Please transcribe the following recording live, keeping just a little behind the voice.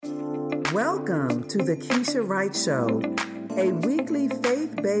Welcome to the Keisha Wright Show, a weekly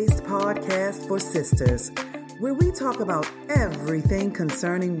faith-based podcast for sisters, where we talk about everything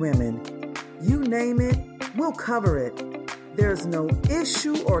concerning women. You name it, we'll cover it. There's no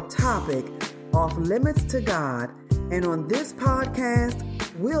issue or topic off limits to God, and on this podcast,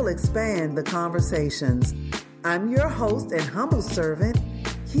 we'll expand the conversations. I'm your host and humble servant,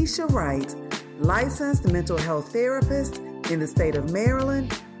 Keisha Wright, licensed mental health therapist in the state of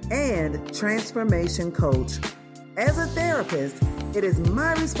Maryland and transformation coach. As a therapist, it is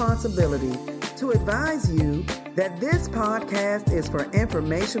my responsibility to advise you that this podcast is for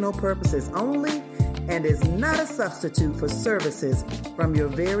informational purposes only and is not a substitute for services from your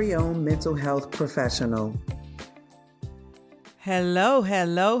very own mental health professional.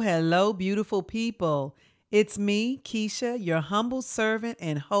 Hello, beautiful people. It's me, Keisha, your humble servant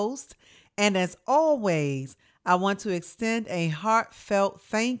and host. And as always, I want to extend a heartfelt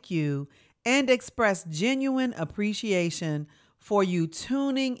thank you and express genuine appreciation for you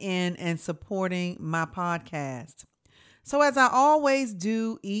tuning in and supporting my podcast. So as I always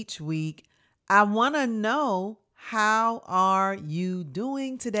do each week, I want to know, how are you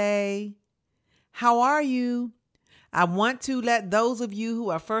doing today? How are you? I want to let those of you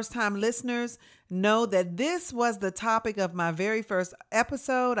who are first-time listeners know that this was the topic of my very first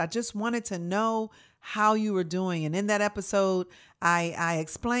episode. I just wanted to know how you were doing. And in that episode, I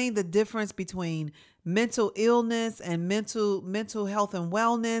explained the difference between mental illness and mental health and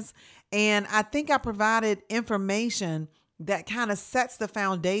wellness. And I think I provided information that kind of sets the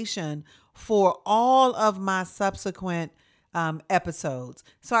foundation for all of my subsequent episodes.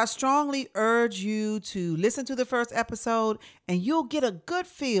 So I strongly urge you to listen to the first episode and you'll get a good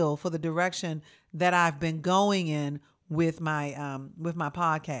feel for the direction that I've been going in with my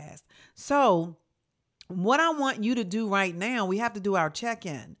podcast. So what I want you to do right now, we have to do our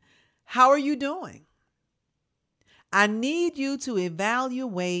check-in. How are you doing? I need you to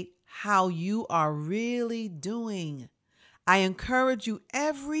evaluate how you are really doing. I encourage you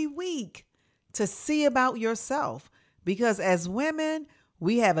every week to see about yourself, because as women,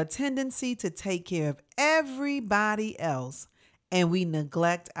 we have a tendency to take care of everybody else and we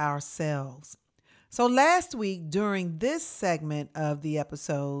neglect ourselves. So last week, during this segment of the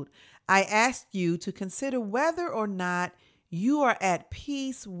episode, I asked you to consider whether or not you are at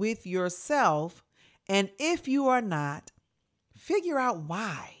peace with yourself, and if you are not, figure out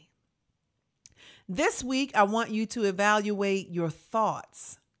why. This week, I want you to evaluate your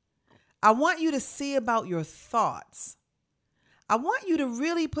thoughts. I want you to see about your thoughts. I want you to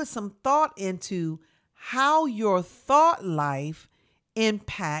really put some thought into how your thought life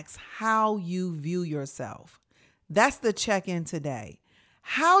impacts how you view yourself. That's the check-in today.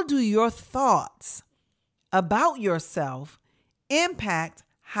 How do your thoughts about yourself impact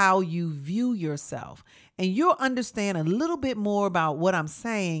how you view yourself? And you'll understand a little bit more about what I'm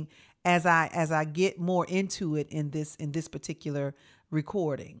saying as I get more into it in this particular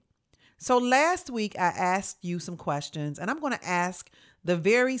recording. So last week I asked you some questions, and I'm going to ask the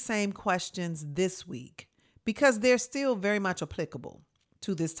very same questions this week because they're still very much applicable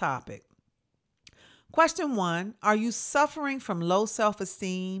to this topic. Question 1, are you suffering from low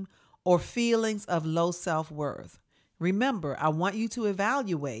self-esteem or feelings of low self-worth? Remember, I want you to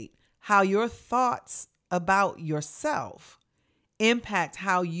evaluate how your thoughts about yourself impact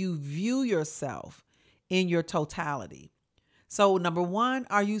how you view yourself in your totality. So number 1,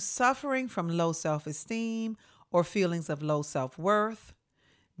 are you suffering from low self-esteem or feelings of low self-worth?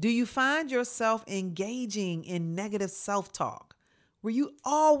 Do you find yourself engaging in negative self-talk, where you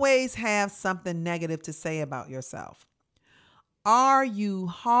always have something negative to say about yourself? Are you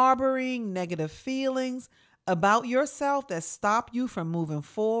harboring negative feelings about yourself that stop you from moving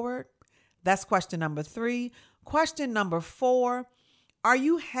forward? That's question number 3. Question number 4, are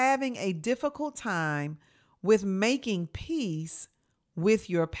you having a difficult time with making peace with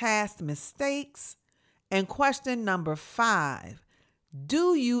your past mistakes? And question number 5,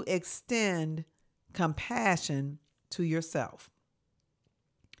 do you extend compassion to yourself?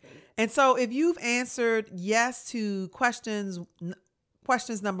 And so if you've answered yes to questions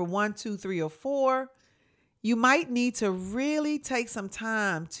number 1, 2, 3, or 4, you might need to really take some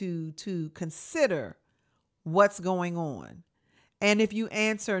time to consider what's going on. And if you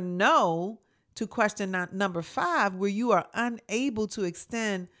answer no to question number 5, where you are unable to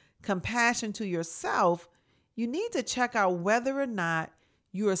extend compassion to yourself, you need to check out whether or not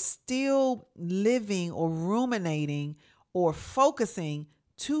you are still living or ruminating or focusing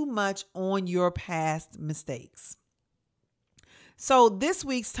too much on your past mistakes. So this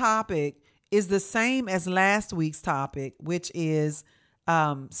week's topic is the same as last week's topic, which is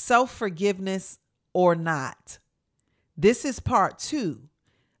self-forgiveness or not. This is part 2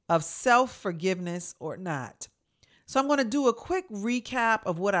 of self-forgiveness or not. So I'm going to do a quick recap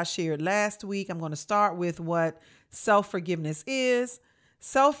of what I shared last week. I'm going to start with what self-forgiveness is.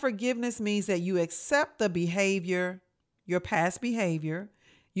 Self-forgiveness means that you accept the behavior, your past behavior,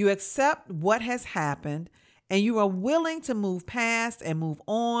 you accept what has happened, and you are willing to move past and move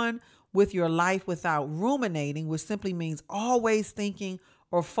on with your life without ruminating, which simply means always thinking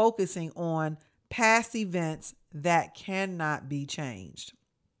or focusing on past events that cannot be changed.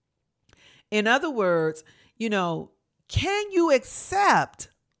 In other words, can you accept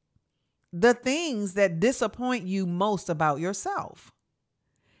the things that disappoint you most about yourself?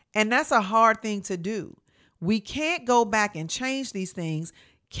 And that's a hard thing to do. We can't go back and change these things.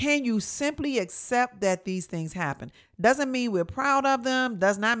 Can you simply accept that these things happen? Doesn't mean we're proud of them.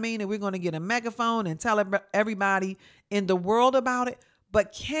 Does not mean that we're going to get a megaphone and tell everybody in the world about it.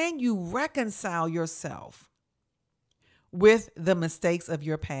 But can you reconcile yourself with the mistakes of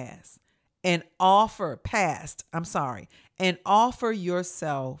your past and offer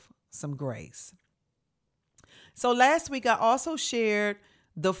yourself some grace? So last week, I also shared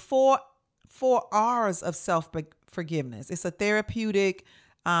the four R's of self-forgiveness. It's a therapeutic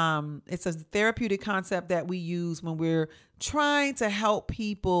concept that we use when we're trying to help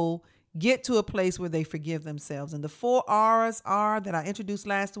people get to a place where they forgive themselves. And the 4 R's are that I introduced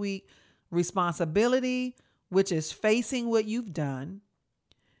last week: responsibility, which is facing what you've done;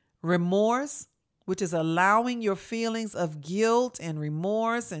 remorse, which is allowing your feelings of guilt and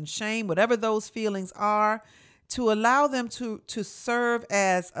remorse and shame, whatever those feelings are, to allow them to serve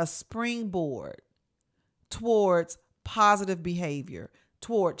as a springboard towards positive behavior,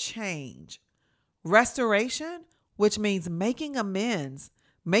 toward change. Restoration, which means making amends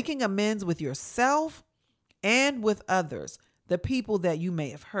with yourself and with others, the people that you may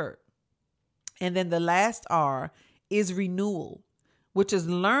have hurt. And then the last R is renewal, which is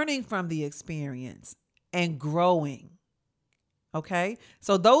learning from the experience and growing. Okay,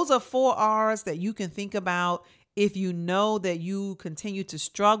 so those are 4 R's that you can think about if you know that you continue to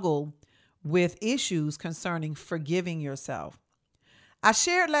struggle with issues concerning forgiving yourself. I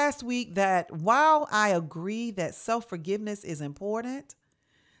shared last week that while I agree that self-forgiveness is important,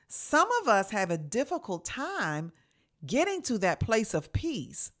 some of us have a difficult time getting to that place of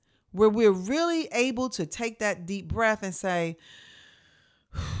peace where we're really able to take that deep breath and say,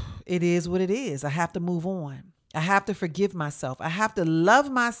 it is what it is. I have to move on. I have to forgive myself. I have to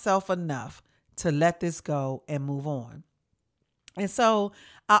love myself enough to let this go and move on. And so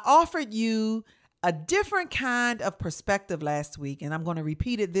I offered you a different kind of perspective last week, and I'm going to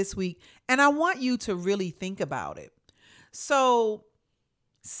repeat it this week. And I want you to really think about it. So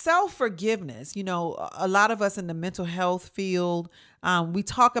self-forgiveness, a lot of us in the mental health field, we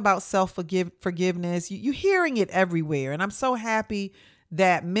talk about self-forgiveness. You're hearing it everywhere. And I'm so happy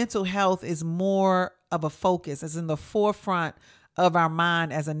that mental health is more of a focus, is in the forefront of our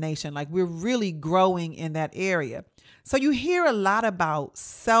mind as a nation. Like, we're really growing in that area. So you hear a lot about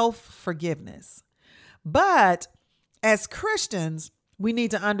self-forgiveness. But as Christians, we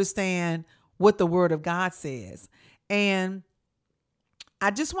need to understand what the Word of God says. And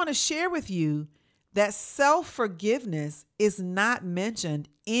I just want to share with you that self-forgiveness is not mentioned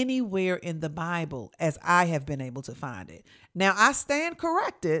anywhere in the Bible as I have been able to find it. Now, I stand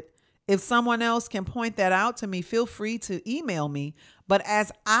corrected. If someone else can point that out to me, feel free to email me. But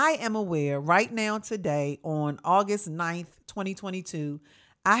as I am aware right now, today, on August 9th, 2022,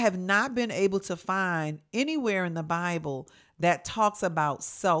 I have not been able to find anywhere in the Bible that talks about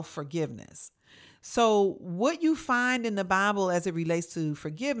self-forgiveness. So what you find in the Bible as it relates to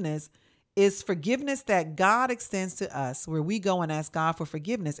forgiveness is forgiveness that God extends to us, where we go and ask God for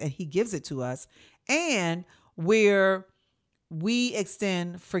forgiveness and He gives it to us, and where we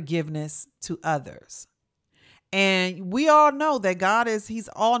extend forgiveness to others. And we all know that God He's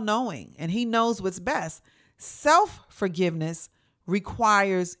all knowing and He knows what's best. Self-forgiveness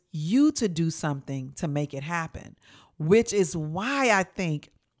requires you to do something to make it happen, which is why I think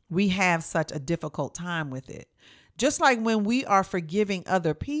we have such a difficult time with it. Just like when we are forgiving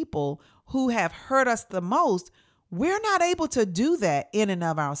other people who have hurt us the most, we're not able to do that in and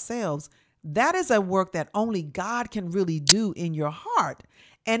of ourselves. That is a work that only God can really do in your heart.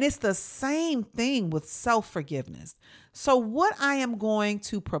 And it's the same thing with self-forgiveness. So what I am going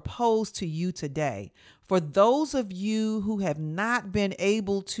to propose to you today, for those of you who have not been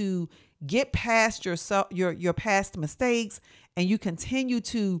able to get past your past mistakes, and you continue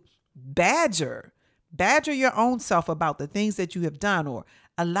to badger your own self about the things that you have done, or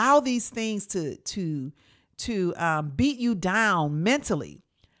allow these things to beat you down mentally.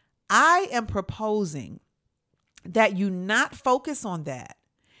 I am proposing that you not focus on that,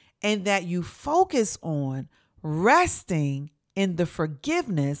 and that you focus on resting in the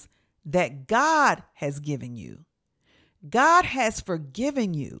forgiveness that God has given you. God has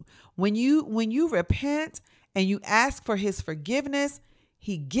forgiven you. When you repent and you ask for his forgiveness,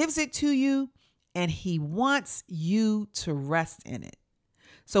 he gives it to you, and he wants you to rest in it.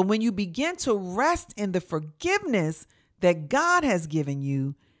 So when you begin to rest in the forgiveness that God has given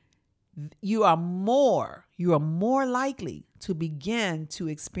you, you are more likely to begin to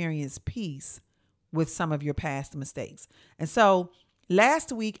experience peace with some of your past mistakes. And so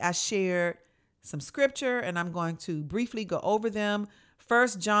last week I shared some scripture, and I'm going to briefly go over them.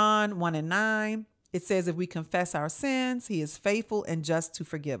 1 John 1:9, it says, if we confess our sins, he is faithful and just to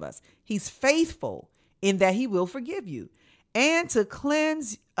forgive us. He's faithful in that he will forgive you and to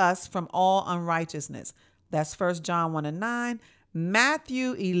cleanse us from all unrighteousness. That's 1 John 1:9.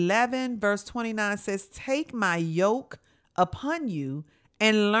 Matthew 11 verse 29 says, take my yoke upon you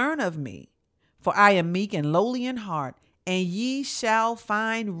and learn of me, for I am meek and lowly in heart, and ye shall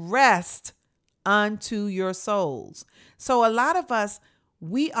find rest unto your souls. So a lot of us,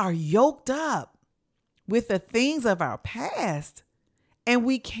 we are yoked up with the things of our past, and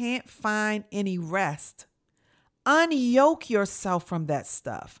we can't find any rest. Unyoke yourself from that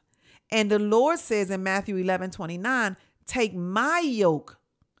stuff. And the Lord says in Matthew 11:29, take my yoke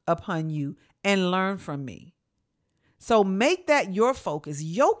upon you and learn from me. So make that your focus.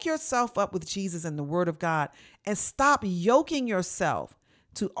 Yoke yourself up with Jesus and the word of God, and stop yoking yourself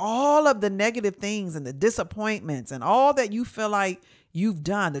to all of the negative things and the disappointments and all that you feel like you've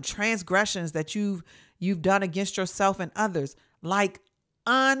done, the transgressions that you've done against yourself and others. Like,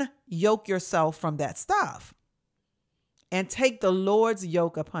 unyoke yourself from that stuff and take the Lord's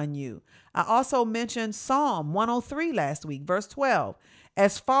yoke upon you. I also mentioned Psalm 103 last week, verse 12.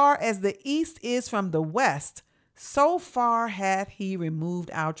 As far as the east is from the west, so far hath he removed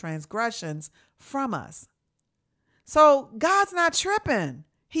our transgressions from us. So God's not tripping.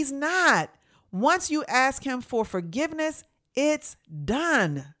 He's not. Once you ask him for forgiveness, it's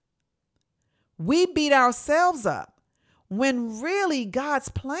done. We beat ourselves up when really God's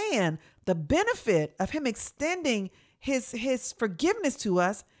plan, the benefit of him extending his forgiveness to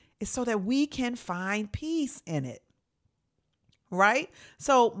us, is so that we can find peace in it. Right?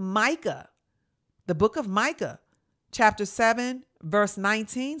 So Micah, the book of Micah, chapter 7, verse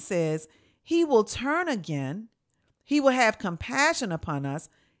 19 says, he will turn again. He will have compassion upon us.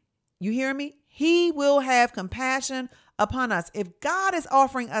 You hear me? He will have compassion upon us. If God is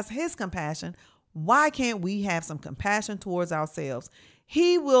offering us his compassion, why can't we have some compassion towards ourselves?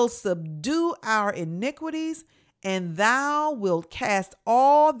 He will subdue our iniquities, and thou wilt cast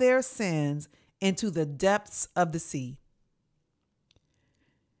all their sins into the depths of the sea.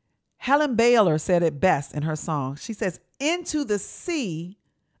 Helen Baylor said it best in her song. She says, into the sea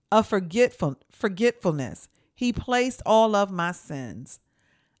of forgetfulness, he placed all of my sins.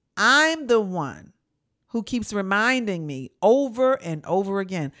 I'm the one who keeps reminding me over and over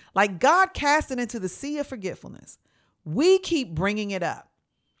again. Like God cast it into the sea of forgetfulness. We keep bringing it up.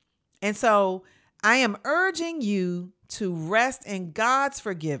 And so I am urging you to rest in God's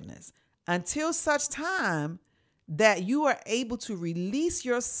forgiveness until such time that you are able to release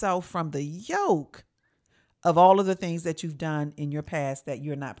yourself from the yoke of all of the things that you've done in your past that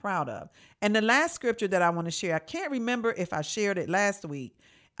you're not proud of. And the last scripture that I want to share, I can't remember if I shared it last week,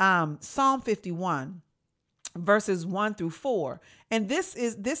 Psalm 51, verses 1-4. And this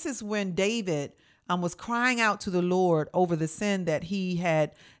is when David was crying out to the Lord over the sin that he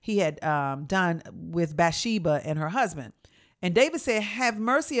had done with Bathsheba and her husband. And David said, have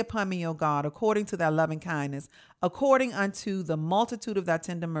mercy upon me, O God, according to thy loving kindness, according unto the multitude of thy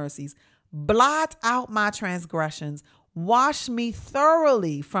tender mercies. Blot out my transgressions, wash me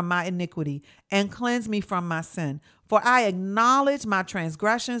thoroughly from my iniquity, and cleanse me from my sin. For I acknowledge my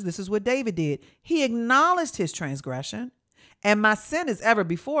transgressions. This is what David did. He acknowledged his transgression, and my sin is ever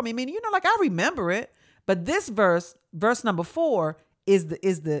before me. I mean, like I remember it, but this verse number 4 is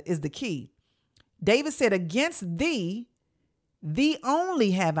the key. David said, against thee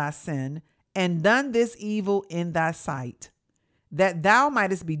only have I sinned and done this evil in thy sight, that thou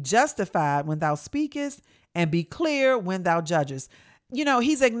mightest be justified when thou speakest and be clear when thou judgest.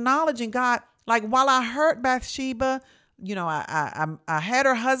 He's acknowledging God. Like, while I hurt Bathsheba, I had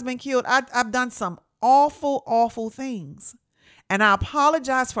her husband killed. I've done some awful, awful things, and I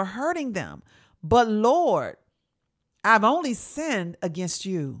apologize for hurting them. But Lord, I've only sinned against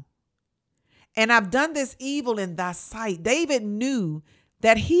you, and I've done this evil in thy sight. David knew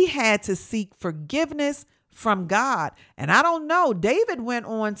that he had to seek forgiveness from God. And I don't know, David went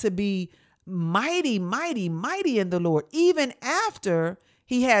on to be mighty, mighty, mighty in the Lord, even after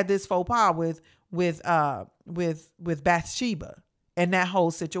he had this faux pas with Bathsheba and that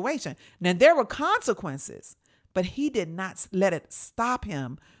whole situation. Now there were consequences, but he did not let it stop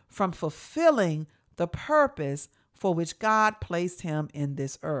him from fulfilling the purpose for which God placed him in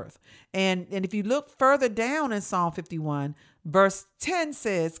this earth. And if you look further down in Psalm 51, verse 10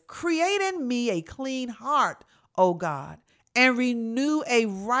 says, "Create in me a clean heart, O God, and renew a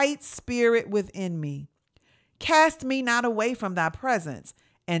right spirit within me. Cast me not away from thy presence,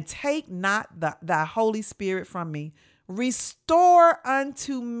 and take not thy Holy Spirit from me. Restore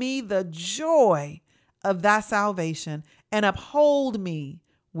unto me the joy of thy salvation, and uphold me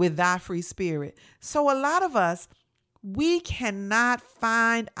with thy free spirit." So a lot of us, we cannot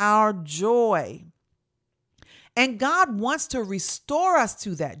find our joy. And God wants to restore us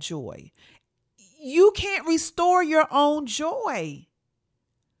to that joy. You can't restore your own joy.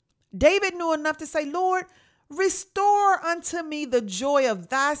 David knew enough to say, "Lord, restore unto me the joy of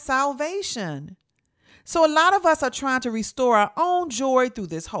thy salvation." So a lot of us are trying to restore our own joy through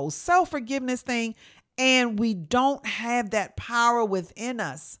this whole self-forgiveness thing, and we don't have that power within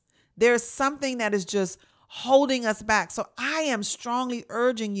us. There's something that is just holding us back. So I am strongly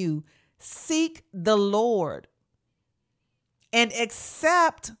urging you, seek the Lord and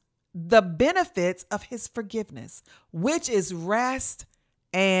accept the benefits of his forgiveness, which is rest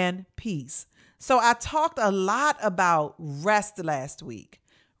and peace. So I talked a lot about rest last week.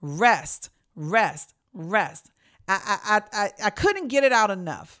 Rest, rest, rest. I couldn't get it out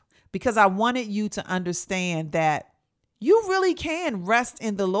enough because I wanted you to understand that you really can rest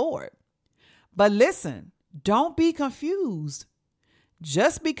in the Lord. But listen, don't be confused.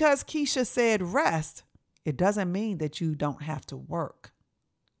 Just because Keisha said rest, it doesn't mean that you don't have to work.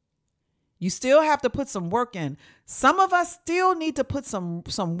 You still have to put some work in. Some of us still need to put some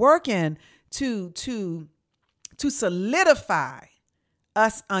work in to solidify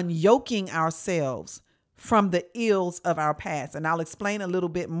us unyoking ourselves from the ills of our past. And I'll explain a little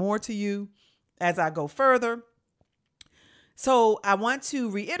bit more to you as I go further. So I want to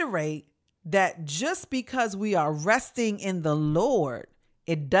reiterate that just because we are resting in the Lord,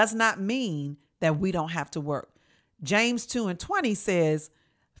 it does not mean that we don't have to work. James 2:20 says,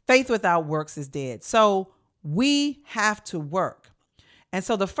 "Faith without works is dead." So we have to work. And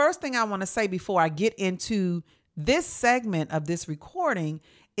so the first thing I want to say before I get into this segment of this recording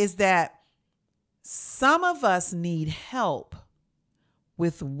is that some of us need help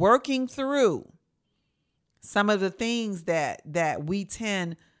with working through some of the things that we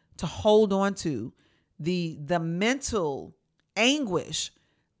tend to hold on to, the mental anguish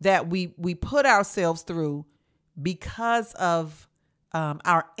that we put ourselves through because of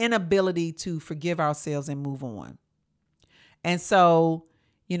our inability to forgive ourselves and move on. And so,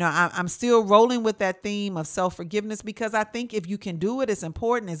 I'm still rolling with that theme of self-forgiveness because I think if you can do it, it's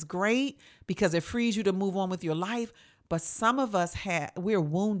important. It's great because it frees you to move on with your life. But some of us we're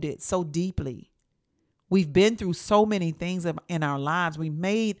wounded so deeply. We've been through so many things in our lives. We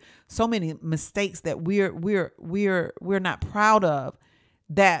made so many mistakes that we're not proud of,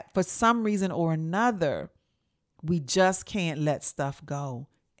 that for some reason or another, we just can't let stuff go.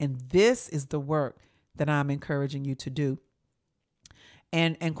 And this is the work that I'm encouraging you to do.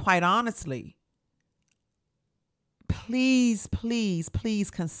 And quite honestly, please, please,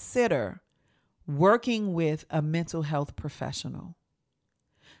 please consider working with a mental health professional.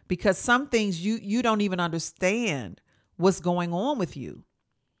 Because some things you don't even understand what's going on with you.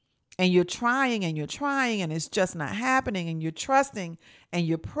 And you're trying and it's just not happening, and you're trusting and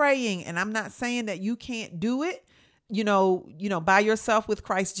you're praying. And I'm not saying that you can't do it, by yourself with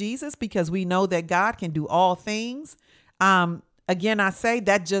Christ Jesus, because we know that God can do all things. Again, I say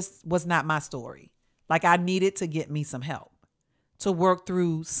that just was not my story. Like, I needed to get me some help to work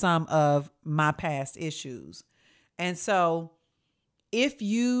through some of my past issues. And so if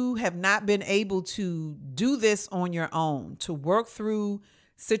you have not been able to do this on your own, to work through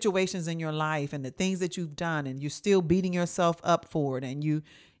situations in your life and the things that you've done, and you're still beating yourself up for it, and you're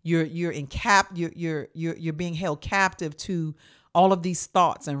being held captive to all of these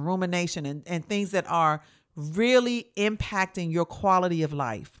thoughts and rumination and things that are really impacting your quality of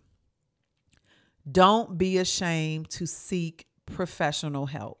life, don't be ashamed to seek professional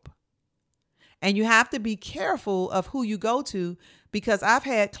help. And you have to be careful of who you go to, because I've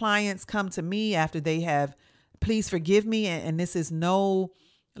had clients come to me after they have, please forgive me. And this is let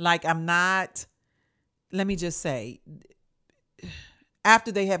me just say, after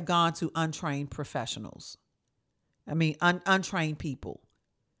they have gone to untrained professionals, untrained people,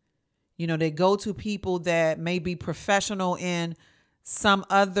 They go to people that may be professional in some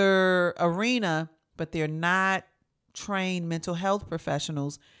other arena, but they're not trained mental health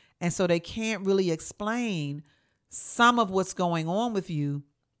professionals. And so they can't really explain some of what's going on with you,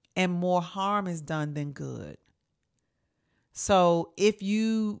 and more harm is done than good. So if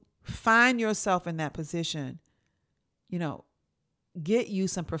you find yourself in that position, get you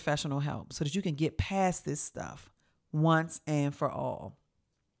some professional help so that you can get past this stuff once and for all.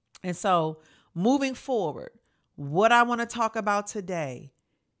 And so moving forward, what I want to talk about today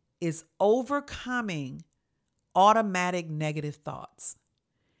is overcoming automatic negative thoughts.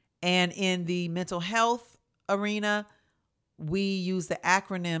 And in the mental health arena, we use the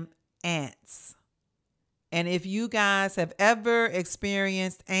acronym ANTS. And if you guys have ever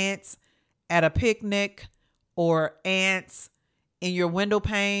experienced ants at a picnic or ants in your window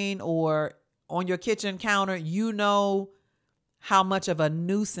pane or on your kitchen counter, you know how much of a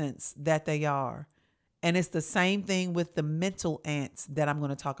nuisance that they are. And it's the same thing with the mental ants that I'm going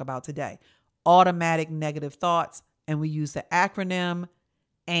to talk about today. Automatic negative thoughts, and we use the acronym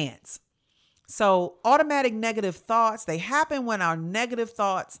ANTS. So automatic negative thoughts, they happen when our negative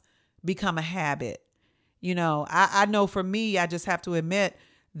thoughts become a habit. I know for me, I just have to admit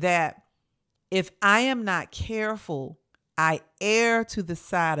that if I am not careful, I err to the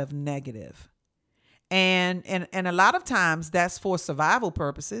side of negative. And a lot of times that's for survival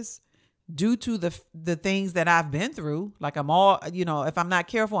purposes due to the things that I've been through. Like if I'm not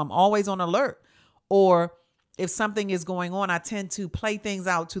careful, I'm always on alert. Or if something is going on, I tend to play things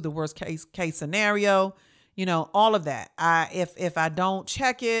out to the worst case scenario, all of that. If I don't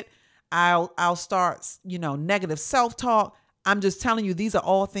check it, I'll start, negative self-talk. I'm just telling you, these are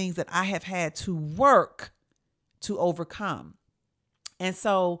all things that I have had to work to overcome. And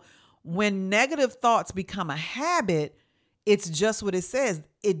so when negative thoughts become a habit, it's just what it says.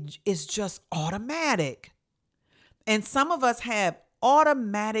 It's just automatic. And some of us have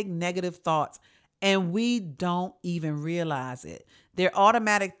automatic negative thoughts and we don't even realize it. They're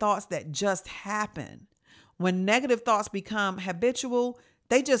automatic thoughts that just happen. When negative thoughts become habitual,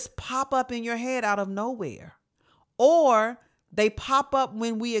 they just pop up in your head out of nowhere. Or they pop up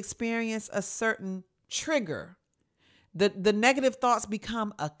when we experience a certain trigger. The negative thoughts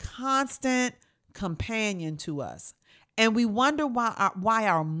become a constant companion to us. And we wonder why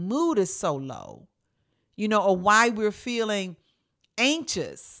our mood is so low, or why we're feeling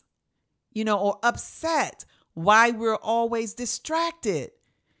anxious, or upset, why we're always distracted.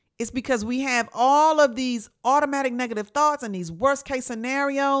 It's because we have all of these automatic negative thoughts and these worst case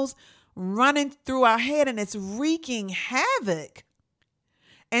scenarios running through our head, and it's wreaking havoc.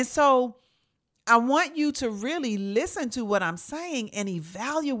 And so I want you to really listen to what I'm saying and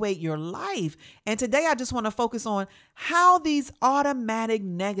evaluate your life. And today I just want to focus on how these automatic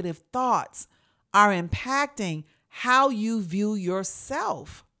negative thoughts are impacting how you view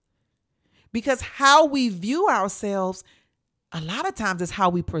yourself. Because how we view ourselves, a lot of times, is how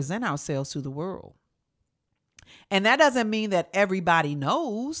we present ourselves to the world. And that doesn't mean that everybody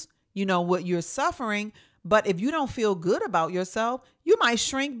knows, what you're suffering. But if you don't feel good about yourself, you might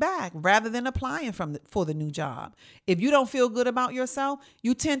shrink back rather than applying for the new job. If you don't feel good about yourself,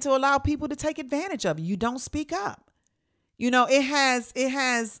 you tend to allow people to take advantage of you. You don't speak up. It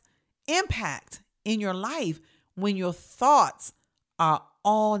has impact in your life when your thoughts are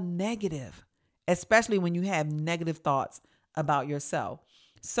all negative, especially when you have negative thoughts about yourself.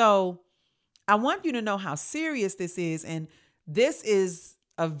 So I want you to know how serious this is. And this is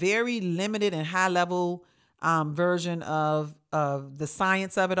a very limited and high level version of the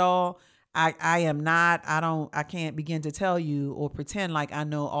science of it all. I can't begin to tell you or pretend like I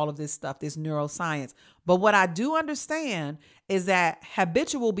know all of this stuff, this neuroscience. But what I do understand is that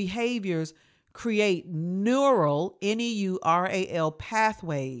habitual behaviors create neural, NEURAL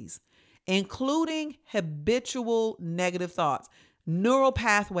pathways, including habitual negative thoughts, neural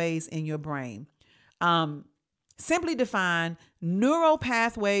pathways in your brain. Simply defined, neural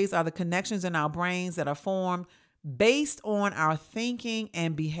pathways are the connections in our brains that are formed based on our thinking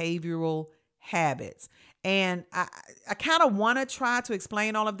and behavioral habits. And I kind of want to try to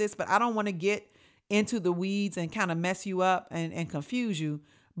explain all of this, but I don't want to get into the weeds and kind of mess you up and confuse you.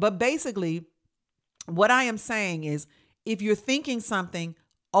 But basically, what I am saying is, if you're thinking something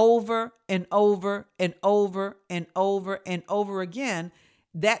over and over and over and over and over again,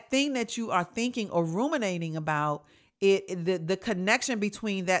 that thing that you are thinking or ruminating about, the connection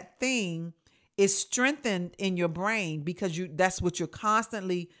between that thing is strengthened in your brain because that's what you're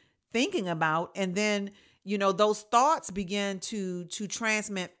constantly thinking about. And then, those thoughts begin to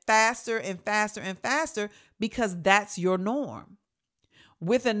transmit faster and faster and faster because that's your norm.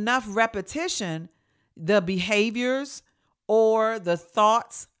 with enough repetition, the behaviors or the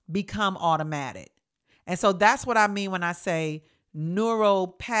thoughts become automatic. And so that's what I mean when I say neural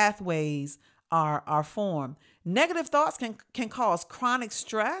pathways are formed. Negative thoughts can cause chronic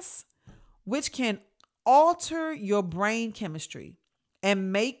stress, which can alter your brain chemistry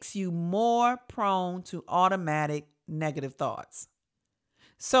and makes you more prone to automatic negative thoughts.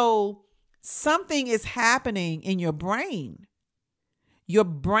 So something is happening in your brain. Your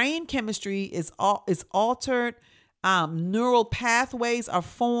brain chemistry is altered. Neural pathways are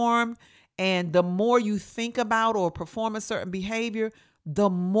formed. And the more you think about or perform a certain behavior, the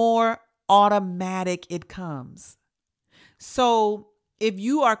more automatic it comes. So if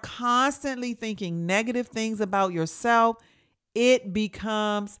you are constantly thinking negative things about yourself, it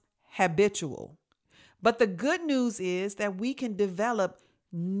becomes habitual. But the good news is that we can develop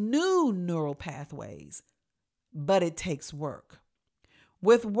new neural pathways, but it takes work.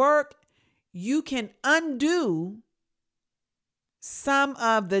 With work, you can undo some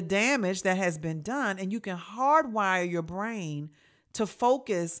of the damage that has been done, and you can hardwire your brain to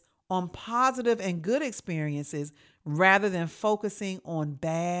focus on positive and good experiences rather than focusing on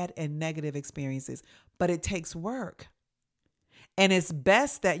bad and negative experiences. But it takes work. And it's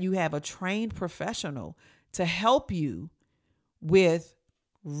best that you have a trained professional to help you with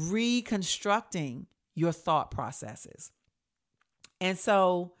reconstructing your thought processes. And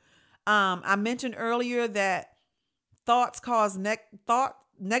so I mentioned earlier that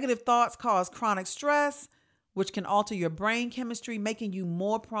negative thoughts cause chronic stress, which can alter your brain chemistry, making you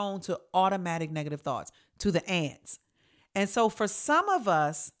more prone to automatic negative thoughts, to the ants. And so for some of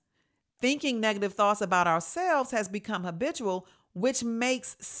us, thinking negative thoughts about ourselves has become habitual, which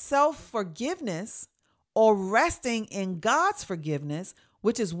makes self-forgiveness or resting in God's forgiveness,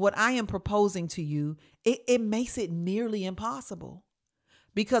 which is what I am proposing to you, it makes it nearly impossible.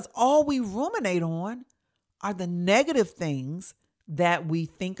 Because all we ruminate on are the negative things that we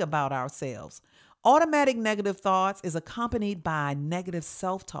think about ourselves. Automatic negative thoughts is accompanied by negative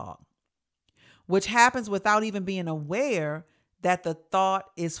self-talk, which happens without even being aware that the thought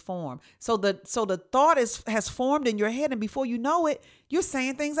is formed. So the thought has formed in your head, and before you know it, you're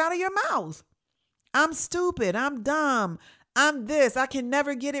saying things out of your mouth. I'm stupid. I'm dumb. I'm this. I can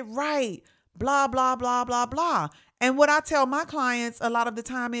never get it right. Blah, blah, blah, blah, blah. And what I tell my clients a lot of the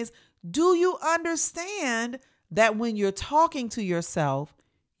time is, do you understand that when you're talking to yourself,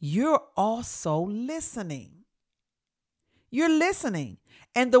 you're also listening? You're listening.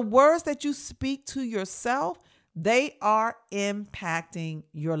 And the words that you speak to yourself, they are impacting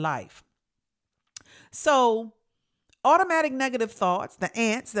your life. So automatic negative thoughts, the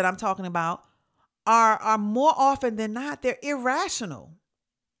ants that I'm talking about, are more often than not, they're irrational.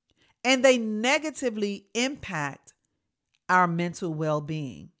 And they negatively impact our mental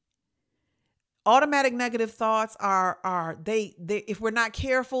well-being. Automatic negative thoughts are if we're not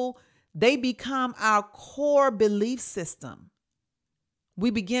careful, they become our core belief system.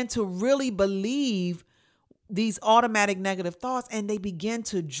 We begin to really believe these automatic negative thoughts, and they begin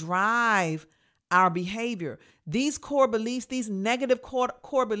to drive our behavior. These core beliefs, these negative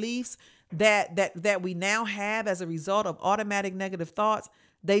core beliefs that we now have as a result of automatic negative thoughts,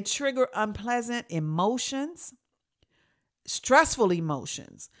 they trigger unpleasant emotions, stressful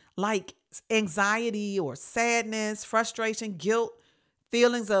emotions like anxiety or sadness, frustration, guilt,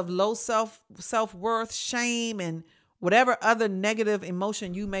 feelings of low self-worth, shame, and whatever other negative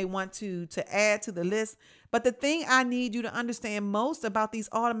emotion you may want to add to the list. But the thing I need you to understand most about these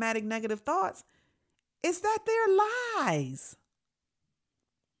automatic negative thoughts is that they're lies.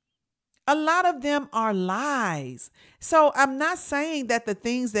 A lot of them are lies. So I'm not saying that the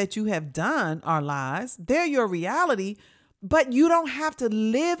things that you have done are lies. They're your reality, but you don't have to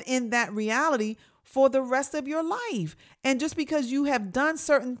live in that reality for the rest of your life. And just because you have done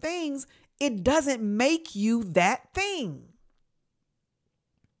certain things, it doesn't make you that thing.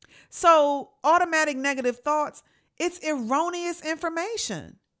 So automatic negative thoughts, it's erroneous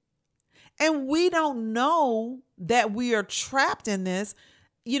information. And we don't know that we are trapped in this,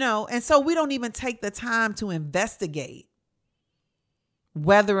 and so we don't even take the time to investigate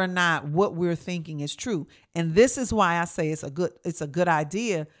whether or not what we're thinking is true. And this is why I say it's a good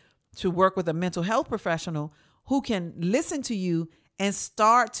idea to work with a mental health professional who can listen to you and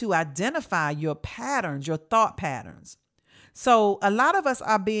start to identify your patterns, your thought patterns. So a lot of us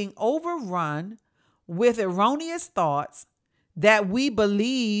are being overrun with erroneous thoughts that we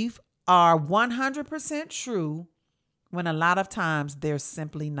believe are 100% true, when a lot of times they're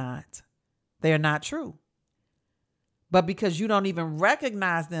simply not. They're not true. But because you don't even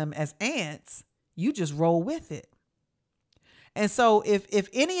recognize them as ants, you just roll with it. And so if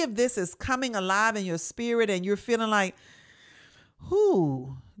any of this is coming alive in your spirit and you're feeling like,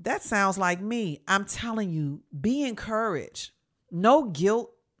 whoo, that sounds like me, I'm telling you, be encouraged. No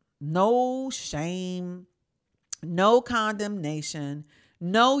guilt, no shame, no condemnation.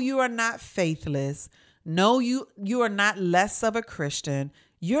 No, you are not faithless. No, you are not less of a Christian.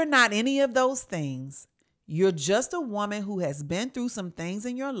 You're not any of those things. You're just a woman who has been through some things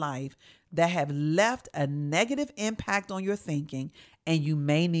in your life that have left a negative impact on your thinking, and you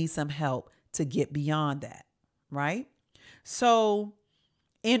may need some help to get beyond that, right? So,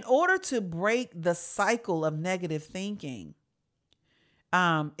 in order to break the cycle of negative thinking,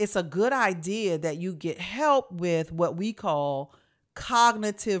 it's a good idea that you get help with what we call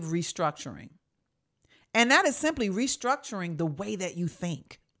cognitive restructuring. And that is simply restructuring the way that you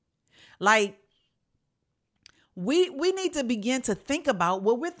think. Like, we need to begin to think about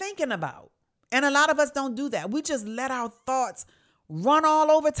what we're thinking about. And a lot of us don't do that. We just let our thoughts run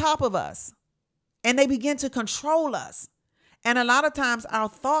all over top of us, and they begin to control us. And a lot of times our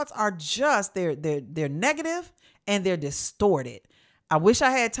thoughts are just, they're negative and they're distorted. I wish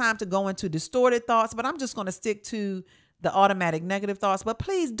I had time to go into distorted thoughts, but I'm just going to stick to the automatic negative thoughts. But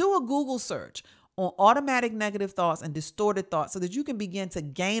please do a Google search on automatic negative thoughts and distorted thoughts so that you can begin to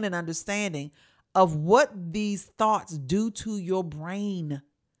gain an understanding of what these thoughts do to your brain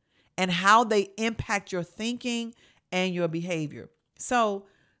and how they impact your thinking and your behavior. So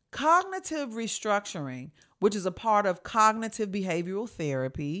cognitive restructuring, which is a part of cognitive behavioral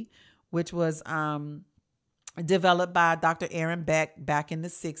therapy, which was developed by Dr. Aaron Beck back in the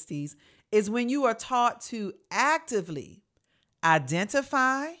 60s, is when you are taught to actively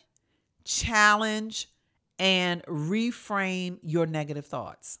identify, challenge, and reframe your negative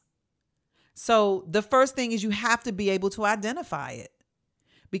thoughts. So the first thing is you have to be able to identify it,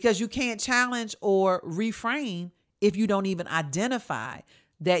 because you can't challenge or reframe if you don't even identify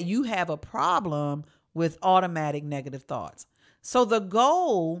that you have a problem with automatic negative thoughts. So the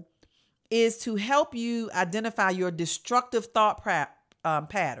goal is to help you identify your destructive thought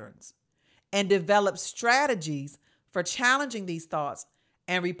patterns and develop strategies for challenging these thoughts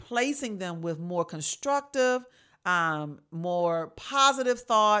and replacing them with more constructive, more positive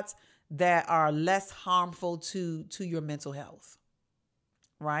thoughts that are less harmful to your mental health,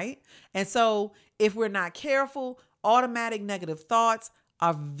 right? And so if we're not careful, automatic negative thoughts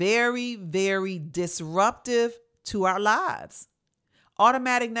are very, very disruptive to our lives.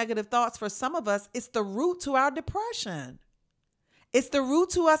 Automatic negative thoughts, for some of us, it's the root to our depression. It's the root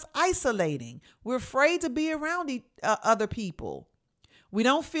to us isolating. We're afraid to be around other people. We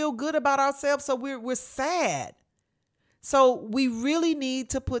don't feel good about ourselves, so we're sad. So we really need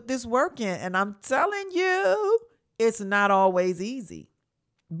to put this work in. And I'm telling you, it's not always easy,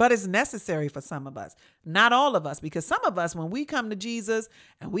 but it's necessary for some of us. Not all of us, because some of us, when we come to Jesus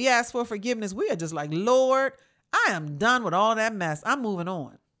and we ask for forgiveness, we are just like, Lord, I am done with all that mess. I'm moving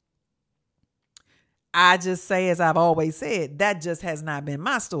on. I just say, as I've always said, that just has not been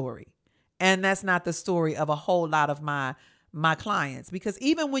my story. And that's not the story of a whole lot of my clients, because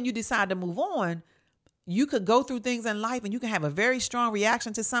even when you decide to move on, you could go through things in life and you can have a very strong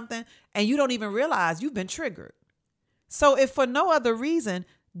reaction to something and you don't even realize you've been triggered. So if for no other reason,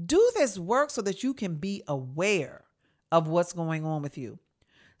 do this work so that you can be aware of what's going on with you.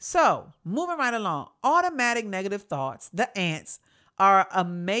 So moving right along, automatic negative thoughts, the ants, are a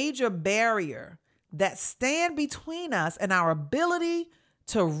major barrier that stand between us and our ability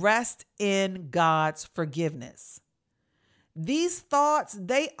to rest in God's forgiveness. These thoughts,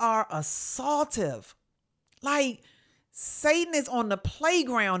 they are assaultive. Like Satan is on the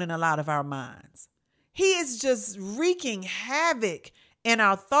playground in a lot of our minds. He is just wreaking havoc in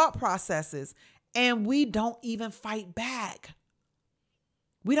our thought processes, and we don't even fight back.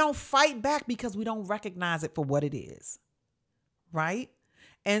 We don't fight back because we don't recognize it for what it is, right?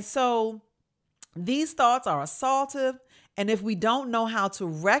 And so these thoughts are assaultive, and if we don't know how to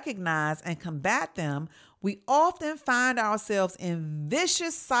recognize and combat them, we often find ourselves in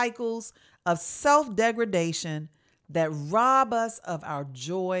vicious cycles of self-degradation that rob us of our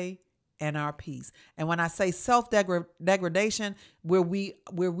joy and our peace. And when I say self-degradation, where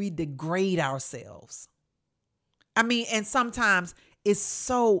we degrade ourselves. I mean, and sometimes it's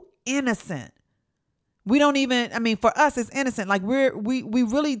so innocent. We don't even, for us, it's innocent. Like we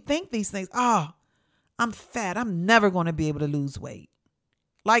really think these things. Oh, I'm fat. I'm never going to be able to lose weight.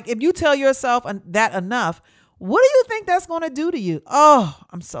 Like if you tell yourself that enough, what do you think that's going to do to you? Oh,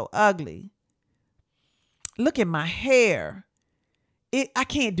 I'm so ugly. Look at my hair. I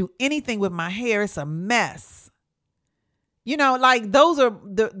can't do anything with my hair. It's a mess. Like those are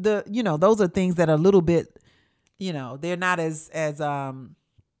those are things that are a little bit they're not as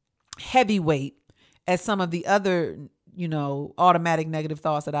heavyweight as some of the other, automatic negative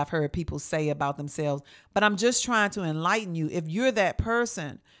thoughts that I've heard people say about themselves. But I'm just trying to enlighten you. If you're that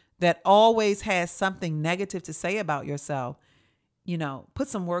person that always has something negative to say about yourself, put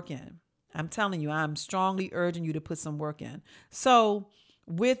some work in. I'm telling you, I'm strongly urging you to put some work in. So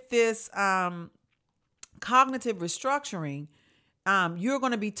with this cognitive restructuring, you're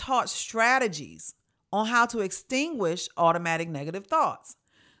going to be taught strategies on how to extinguish automatic negative thoughts.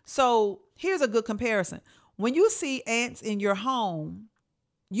 So here's a good comparison. When you see ants in your home,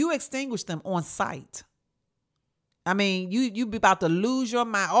 you extinguish them on sight. I mean, you be about to lose your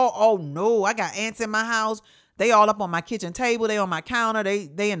mind. Oh no, I got ants in my house. They all up on my kitchen table. They on my counter.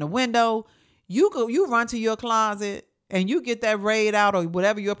 They in the window. You run to your closet and you get that Raid out or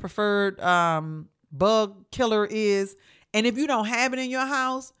whatever your preferred bug killer is. And if you don't have it in your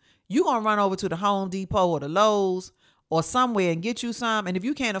house, you're going to run over to the Home Depot or the Lowe's or somewhere and get you some. And if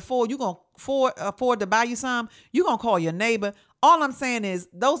you can't afford, you're going to afford to buy you some, you're going to call your neighbor. All I'm saying is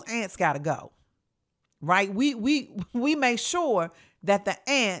those ants got to go, right? We make sure that the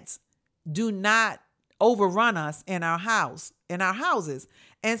ants do not overrun us in our houses.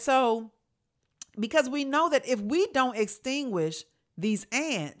 And so, because we know that if we don't extinguish these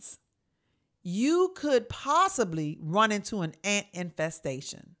ants, you could possibly run into an ant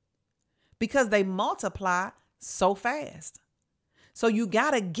infestation because they multiply so fast. So you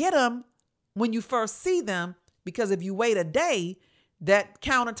got to get them when you first see them, because if you wait a day, that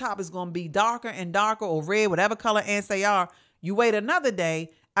countertop is going to be darker and darker, or red, whatever color ants they are. You wait another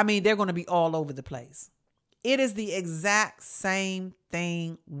day, they're going to be all over the place. It is the exact same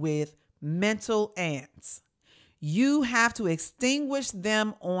thing with mental ants. You have to extinguish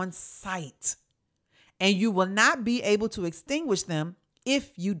them on sight, and you will not be able to extinguish them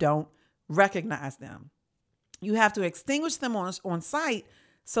if you don't recognize them. You have to extinguish them on sight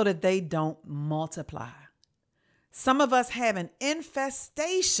so that they don't multiply. Some of us have an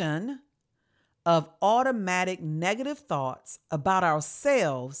infestation of automatic negative thoughts about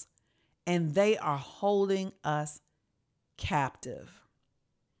ourselves, and they are holding us captive.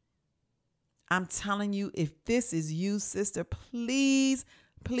 I'm telling you, if this is you, sister, please,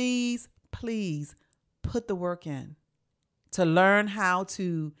 please, please put the work in to learn how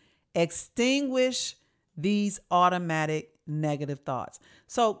to extinguish these automatic negative thoughts.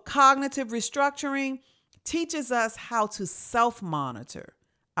 So cognitive restructuring teaches us how to self-monitor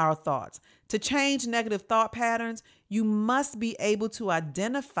our thoughts. To change negative thought patterns, you must be able to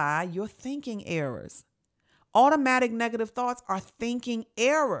identify your thinking errors. Automatic negative thoughts are thinking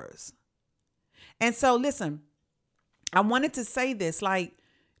errors. And so, listen, I wanted to say this,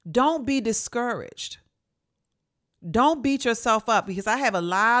 don't be discouraged. Don't beat yourself up, because I have a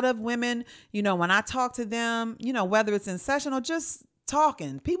lot of women, when I talk to them, whether it's in session or just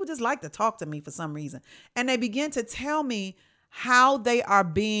talking, people just like to talk to me for some reason. And they begin to tell me how they are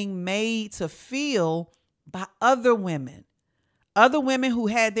being made to feel by other women who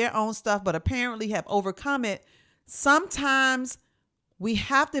had their own stuff, but apparently have overcome it. Sometimes we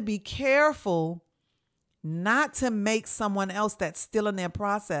have to be careful not to make someone else that's still in their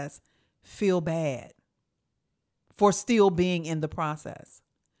process feel bad for still being in the process.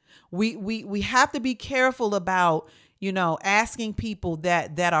 We have to be careful about, asking people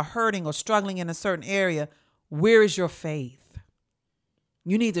that are hurting or struggling in a certain area, where is your faith?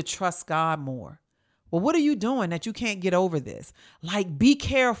 You need to trust God more. Well, what are you doing that you can't get over this? Be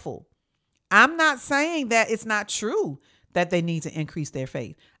careful. I'm not saying that it's not true that they need to increase their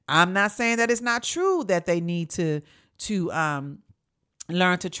faith. I'm not saying that it's not true that they need to learn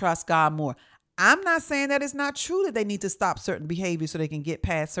to trust God more. I'm not saying that it's not true that they need to stop certain behaviors so they can get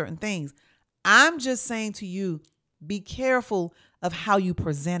past certain things. I'm just saying to you, be careful of how you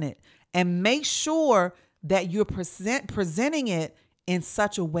present it, and make sure that you're presenting it in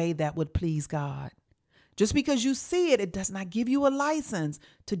such a way that would please God. Just because you see it, it does not give you a license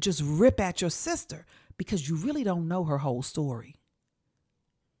to just rip at your sister, because you really don't know her whole story.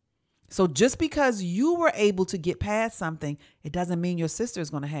 So just because you were able to get past something, it doesn't mean your sister is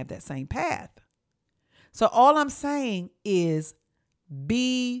going to have that same path. So all I'm saying is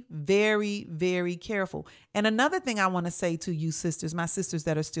be very, very careful. And another thing I want to say to you sisters, my sisters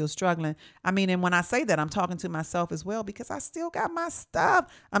that are still struggling, and when I say that, I'm talking to myself as well, because I still got my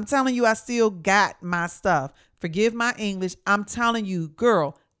stuff. I'm telling you, I still got my stuff. Forgive my English. I'm telling you,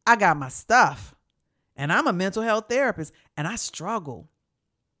 girl, I got my stuff. And I'm a mental health therapist, and I struggle.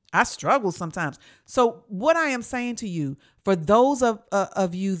 I struggle sometimes. So what I am saying to you, for those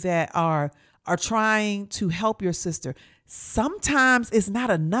of you that are trying to help your sister, sometimes it's not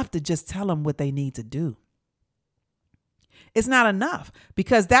enough to just tell them what they need to do. It's not enough,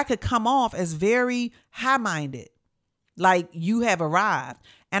 because that could come off as very high-minded, like you have arrived.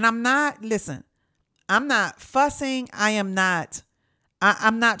 And I'm not fussing. I'm not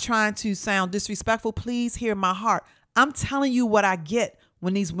trying to sound disrespectful. Please hear my heart. I'm telling you what I get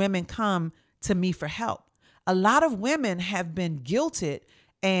when these women come to me for help. A lot of women have been guilted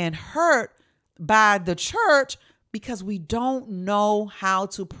and hurt by the church because we don't know how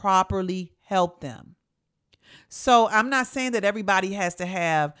to properly help them. So I'm not saying that everybody has to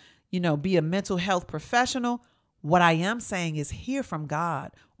have, be a mental health professional. What I am saying is hear from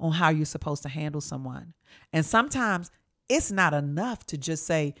God on how you're supposed to handle someone. And sometimes it's not enough to just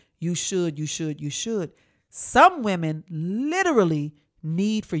say, you should. Some women literally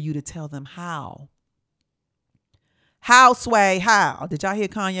need for you to tell them how. How, Sway, how? Did y'all hear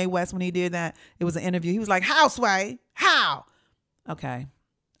Kanye West when he did that? It was an interview. He was like, how, Sway, how? Okay,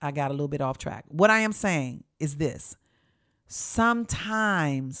 I got a little bit off track. What I am saying is this.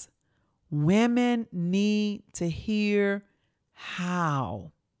 Sometimes women need to hear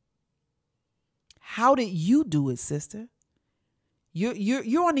how. How did you do it, sister?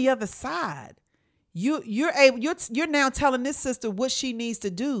 You're on the other side. You're now telling this sister what she needs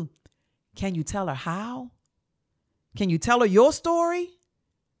to do. Can you tell her how? Can you tell her your story?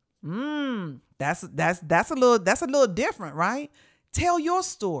 That's a little different, right? Tell your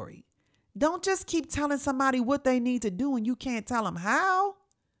story. Don't just keep telling somebody what they need to do and you can't tell them how.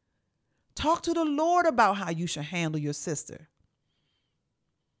 Talk to the Lord about how you should handle your sister.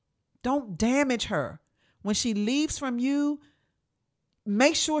 Don't damage her. When she leaves from you,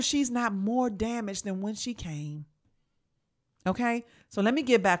 make sure she's not more damaged than when she came. Okay? So let me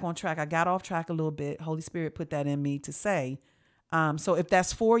get back on track. I got off track a little bit. Holy Spirit put that in me to say. So if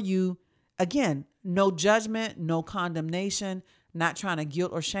that's for you, again, no judgment, no condemnation, not trying to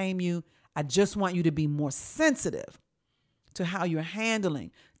guilt or shame you. I just want you to be more sensitive to how you're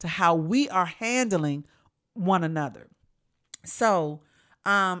handling, to how we are handling one another. So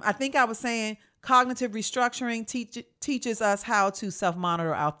I think I was saying cognitive restructuring teaches us how to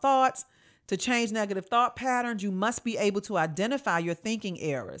self-monitor our thoughts. To change negative thought patterns, you must be able to identify your thinking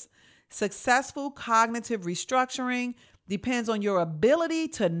errors. Successful cognitive restructuring depends on your ability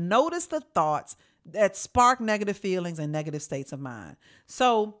to notice the thoughts that spark negative feelings and negative states of mind.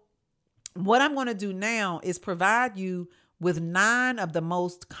 So what I'm going to do now is provide you with 9 of the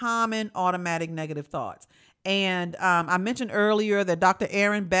most common automatic negative thoughts. And I mentioned earlier that Dr.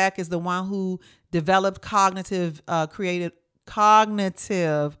 Aaron Beck is the one who developed cognitive behavioral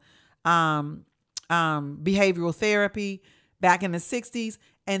therapy back in the 60s.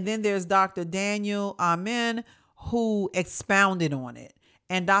 And then there's Dr. Daniel Amen, who expounded on it.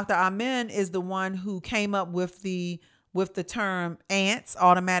 And Dr. Amen is the one who came up with the term ANTS,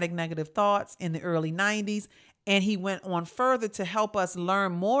 automatic negative thoughts, in the early 90s. And he went on further to help us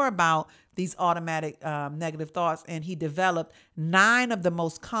learn more about these automatic negative thoughts. And he developed 9 of the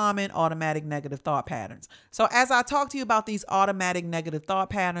most common automatic negative thought patterns. So as I talk to you about these automatic negative thought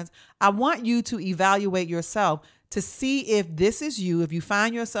patterns, I want you to evaluate yourself to see if this is you, if you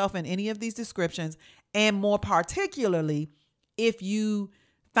find yourself in any of these descriptions, and more particularly, if you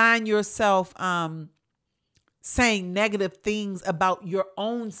find yourself saying negative things about your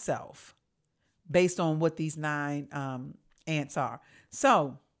own self based on what these 9 ants are.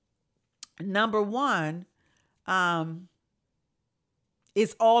 So number 1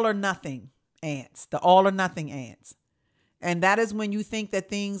 is all or nothing ants, the all or nothing ants. And that is when you think that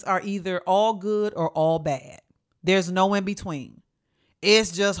things are either all good or all bad. There's no in between.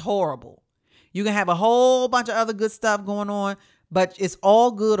 It's just horrible. You can have a whole bunch of other good stuff going on, but it's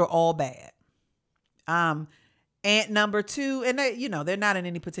all good or all bad. Ant number 2, and they're not in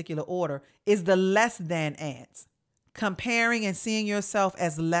any particular order, is the less than ants. Comparing and seeing yourself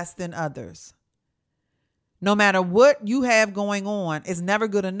as less than others. No matter what you have going on, it's never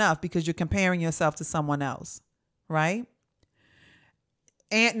good enough because you're comparing yourself to someone else, right?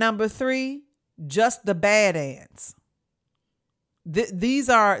 Ant number 3, just the bad ants. These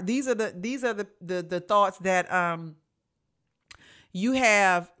are the thoughts that you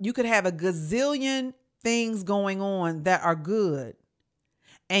could have a gazillion things going on that are good,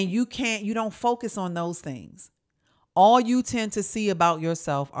 and you don't focus on those things. All you tend to see about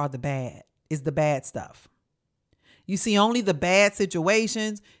yourself is the bad stuff. You see only the bad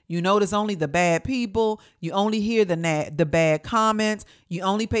situations. You notice only the bad people. You only hear the bad comments. You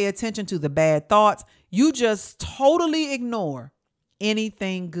only pay attention to the bad thoughts. You just totally ignore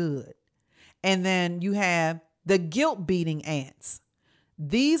anything good. And then you have the guilt beating ants.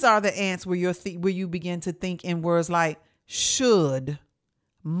 These are the ants where you begin to think in words like should,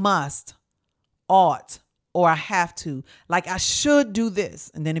 must, ought, or I have to. Like I should do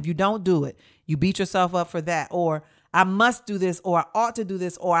this. And then if you don't do it, you beat yourself up for that. Or I must do this, or I ought to do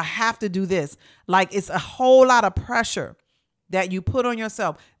this, or I have to do this. Like it's a whole lot of pressure that you put on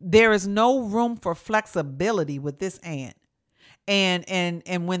yourself. There is no room for flexibility with this ant.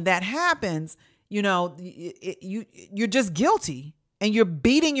 And when that happens, you're just guilty and you're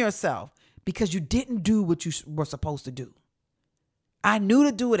beating yourself because you didn't do what you were supposed to do. I knew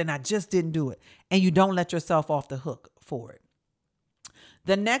to do it and I just didn't do it. And you don't let yourself off the hook for it.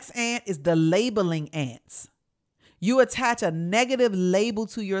 The next ant is the labeling ants. You attach a negative label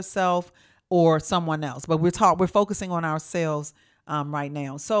to yourself or someone else, but we're focusing on ourselves right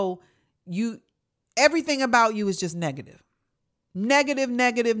now. So everything about you is just negative. Negative,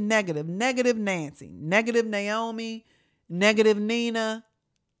 negative, negative, negative Nancy, negative Naomi, negative Nina,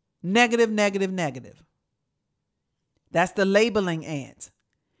 negative, negative, negative. That's the labeling ant.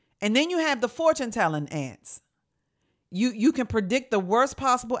 And then you have the fortune telling ants. You can predict the worst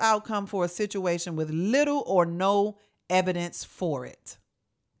possible outcome for a situation with little or no evidence for it.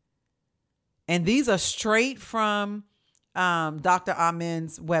 And these are straight from Dr.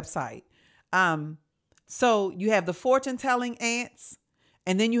 Amen's website. So you have the fortune telling ants,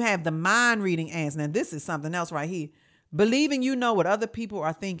 and then you have the mind reading ants. Now this is something else right here. Believing you know what other people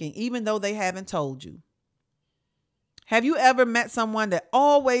are thinking, even though they haven't told you. Have you ever met someone that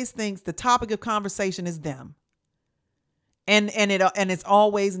always thinks the topic of conversation is them? And it's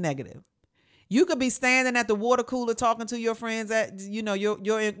always negative. You could be standing at the water cooler talking to your friends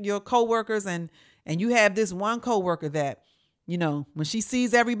your coworkers, and you have this one coworker that, when she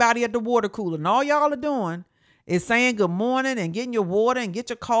sees everybody at the water cooler and all y'all are doing is saying good morning and getting your water and get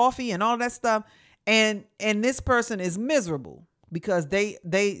your coffee and all that stuff. And this person is miserable because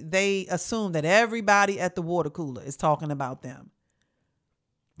they assume that everybody at the water cooler is talking about them.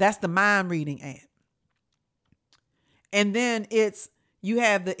 That's the mind reading ant. And then you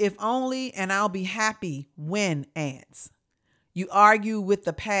have the if only and I'll be happy when ants. You argue with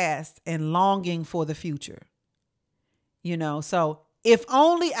the past and longing for the future. So if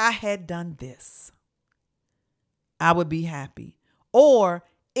only I had done this, I would be happy. Or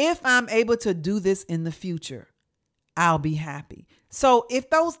if I'm able to do this in the future, I'll be happy. So if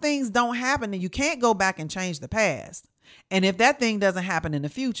those things don't happen, then you can't go back and change the past. And if that thing doesn't happen in the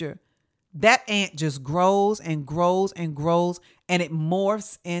future, that ant just grows and grows and grows, and it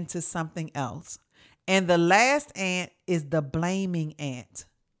morphs into something else. And the last ant is the blaming ant,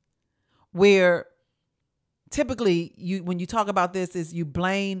 where typically when you talk about this is you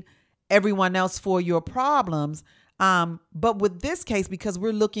blame everyone else for your problems. But with this case, because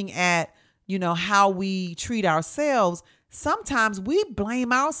we're looking at, how we treat ourselves, sometimes we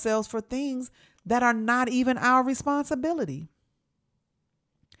blame ourselves for things that are not even our responsibility.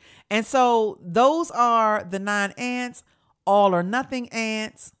 And so those are the 9 ants: all or nothing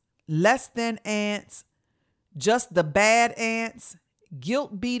ants, less than ants, just the bad ants,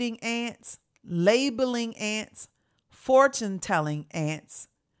 guilt beating ants, labeling ants, fortune telling ants,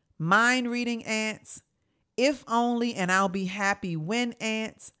 mind reading ants, if only and I'll be happy when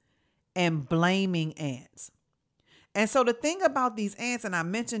ants, and blaming ants. And so the thing about these ants, and I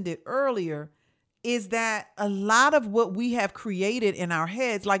mentioned it earlier, is that a lot of what we have created in our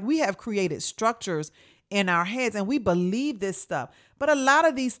heads, like we have created structures in our heads and we believe this stuff. But a lot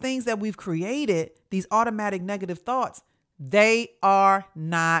of these things that we've created, these automatic negative thoughts, they are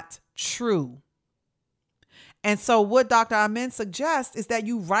not true. And so what Dr. Amen suggests is that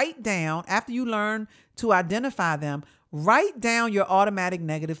you write down, after you learn to identify them, write down your automatic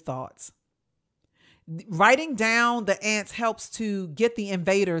negative thoughts. Writing down the ants helps to get the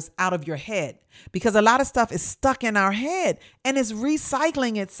invaders out of your head, because a lot of stuff is stuck in our head and it's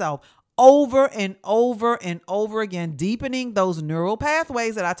recycling itself over and over and over again, deepening those neural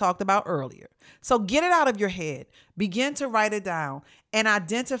pathways that I talked about earlier. So get it out of your head, begin to write it down, and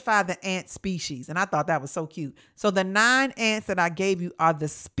identify the ant species. And I thought that was so cute. So the 9 ants that I gave you are the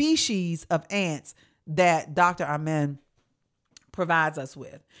species of ants that Dr. Amen provides us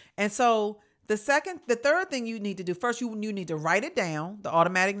with. And so the third thing you need to do, first, you need to write it down, the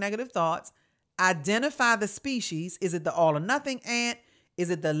automatic negative thoughts, identify the species. Is it the all or nothing ant? Is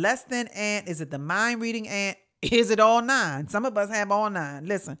it the less than ant? Is it the mind reading ant? Is it all 9? Some of us have all 9.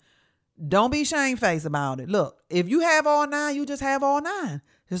 Listen, don't be shamefaced about it. Look, if you have all 9, you just have all 9.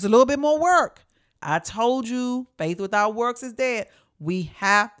 Just a little bit more work. I told you, faith without works is dead. We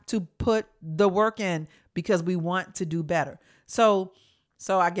have to put the work in because we want to do better. So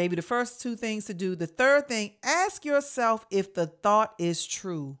I gave you the first 2 things to do. The third thing, ask yourself if the thought is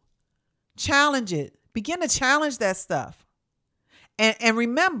true. Challenge it. Begin to challenge that stuff. And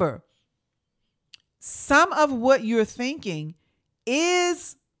remember, some of what you're thinking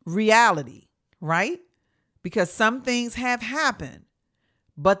is reality, right? Because some things have happened,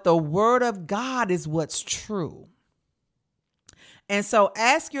 but the word of God is what's true. And so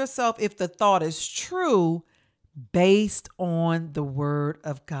ask yourself if the thought is true based on the word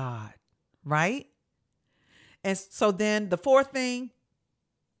of God, right? And so then the fourth thing,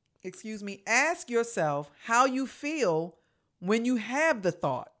 ask yourself how you feel when you have the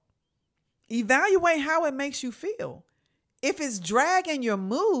thought. Evaluate how it makes you feel. If it's dragging your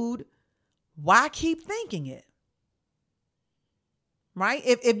mood, why keep thinking it? Right?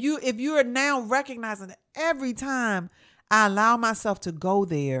 If you are now recognizing that every time I allow myself to go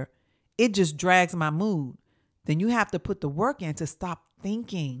there, it just drags my mood, then you have to put the work in to stop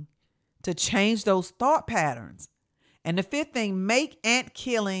thinking, to change those thought patterns. And the fifth thing, make ant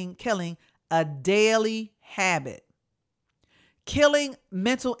killing a daily habit. Killing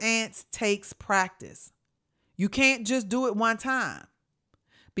mental ants takes practice. You can't just do it one time,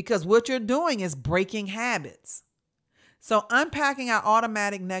 because what you're doing is breaking habits. So unpacking our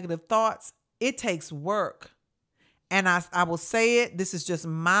automatic negative thoughts, it takes work. And I will say it, this is just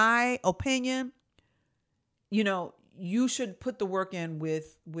my opinion. You should put the work in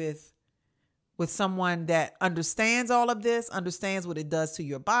with someone that understands all of this, understands what it does to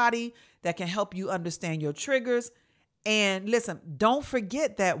your body, that can help you understand your triggers. And listen, don't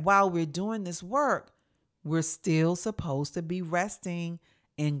forget that while we're doing this work, we're still supposed to be resting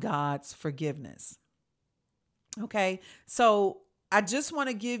in God's forgiveness. Okay, so I just want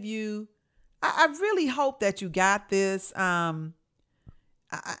to give you, I really hope that you got this, and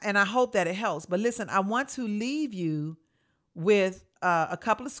I hope that it helps. But listen, I want to leave you with a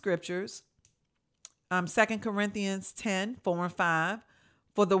couple of scriptures. 2 Corinthians 10:4-5.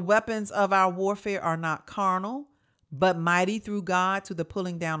 For the weapons of our warfare are not carnal, but mighty through God to the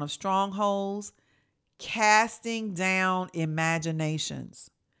pulling down of strongholds, casting down imaginations.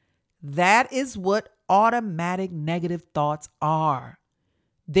 That is what automatic negative thoughts are.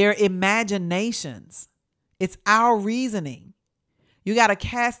 They're imaginations. It's our reasoning. You got to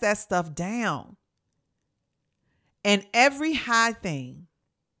cast that stuff down. And every high thing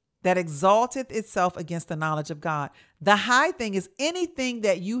that exalteth itself against the knowledge of God. The high thing is anything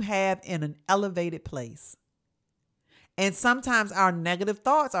that you have in an elevated place. And sometimes our negative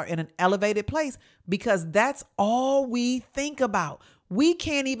thoughts are in an elevated place because that's all we think about. We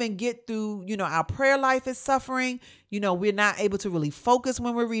can't even get through, our prayer life is suffering. We're not able to really focus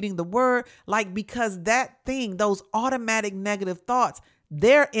when we're reading the word, because that thing, those automatic negative thoughts,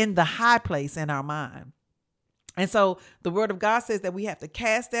 they're in the high place in our mind. And so the word of God says that we have to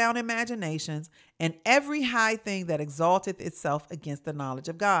cast down imaginations and every high thing that exalteth itself against the knowledge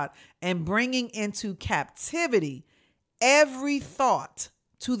of God, and bringing into captivity every thought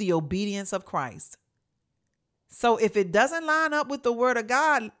to the obedience of Christ. So if it doesn't line up with the word of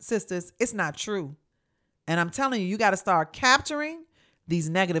God, sisters, it's not true. And I'm telling you, you got to start capturing these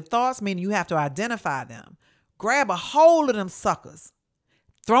negative thoughts, meaning you have to identify them. Grab a hold of them suckers,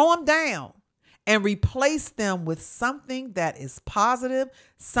 throw them down, and replace them with something that is positive,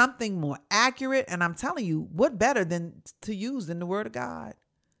 something more accurate. And I'm telling you, what better than to use than the word of God?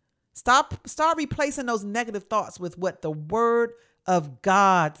 Start replacing those negative thoughts with what the word of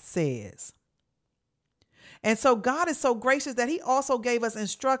God says. And so God is so gracious that he also gave us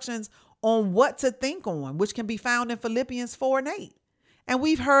instructions on what to think on, which can be found in Philippians 4:8. And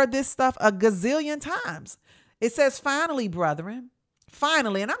we've heard this stuff a gazillion times. It says, finally, brethren,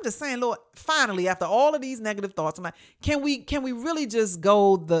 finally, and I'm just saying, Lord, finally, after all of these negative thoughts, I'm like, can we really just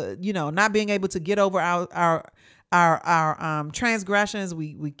go not being able to get over our transgressions?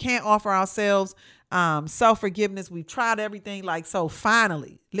 We can't offer ourselves self-forgiveness. We've tried everything. So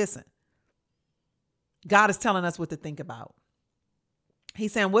finally, listen, God is telling us what to think about.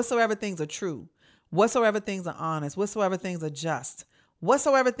 He's saying, whatsoever things are true, whatsoever things are honest, whatsoever things are just,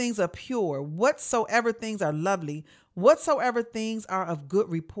 whatsoever things are pure, whatsoever things are lovely, whatsoever things are of good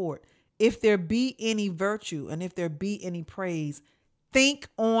report, if there be any virtue and if there be any praise, think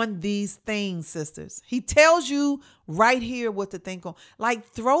on these things, sisters. He tells you right here what to think on.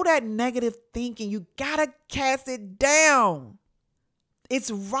 Throw that negative thinking. You gotta cast it down. It's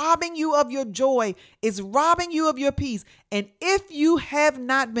robbing you of your joy. It's robbing you of your peace. And if you have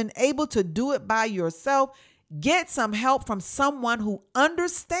not been able to do it by yourself, get some help from someone who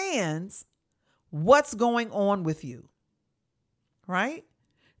understands what's going on with you. Right?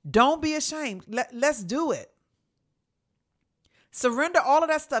 Don't be ashamed. Let's do it. Surrender all of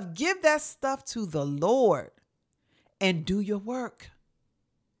that stuff. Give that stuff to the Lord and do your work.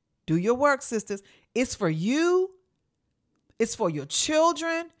 Do your work, sisters. It's for you. It's for your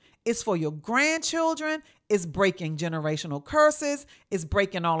children. It's for your grandchildren. It's breaking generational curses. It's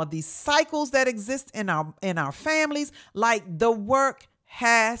breaking all of these cycles that exist in our families. Like, the work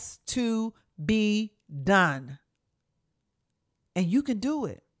has to be done. And you can do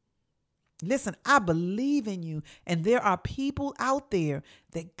it. Listen, I believe in you. And there are people out there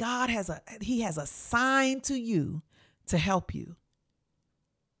that God has assigned to you to help you.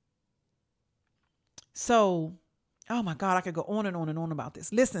 So, oh my God, I could go on and on and on about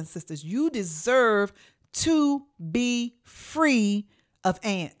this. Listen, sisters, you deserve to be free of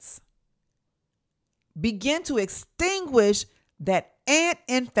ants. Begin to extinguish that ant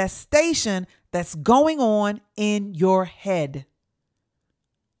infestation that's going on in your head.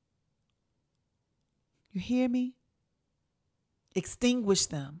 You hear me? Extinguish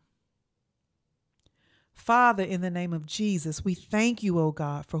them. Father, in the name of Jesus, we thank you, oh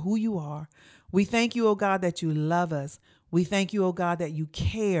God, for who you are. We thank you, oh God, that you love us. We thank you, oh God, that you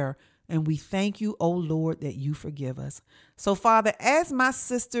care. And we thank you, oh Lord, that you forgive us. So, Father, as my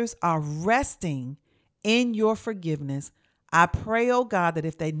sisters are resting in your forgiveness, I pray, oh God, that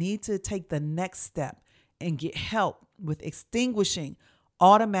if they need to take the next step and get help with extinguishing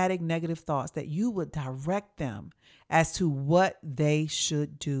automatic negative thoughts, that you would direct them as to what they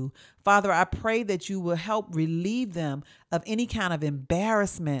should do. Father, I pray that you will help relieve them of any kind of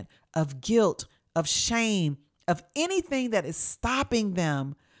embarrassment, of guilt, of shame, of anything that is stopping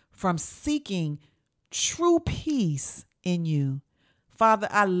them from seeking true peace in you. Father,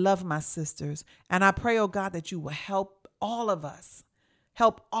 I love my sisters, and I pray, oh God, that you will help all of us.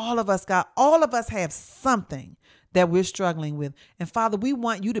 Help all of us, God. All of us have something that we're struggling with. And Father, we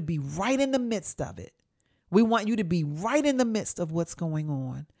want you to be right in the midst of it. We want you to be right in the midst of what's going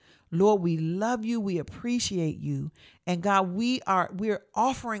on. Lord, we love you. We appreciate you. And God, we're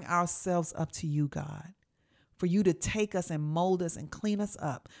offering ourselves up to you, God, for you to take us and mold us and clean us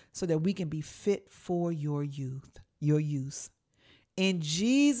up so that we can be fit for your use. In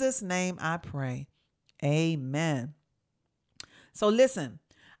Jesus' name I pray. Amen. So listen,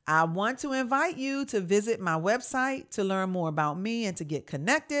 I want to invite you to visit my website to learn more about me and to get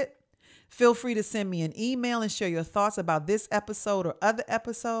connected. Feel free to send me an email and share your thoughts about this episode or other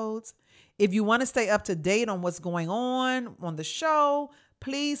episodes. If you want to stay up to date on what's going on the show,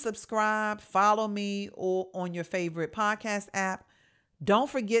 please subscribe, follow me, or on your favorite podcast app. Don't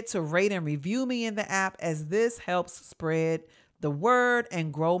forget to rate and review me in the app, as this helps spread the word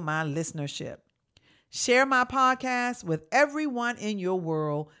and grow my listenership. Share my podcast with everyone in your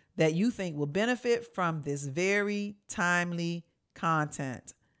world that you think will benefit from this very timely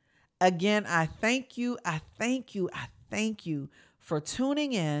content. Again, I thank you for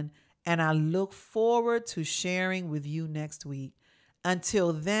tuning in, and I look forward to sharing with you next week.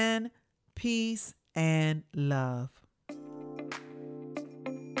 Until then, peace and love.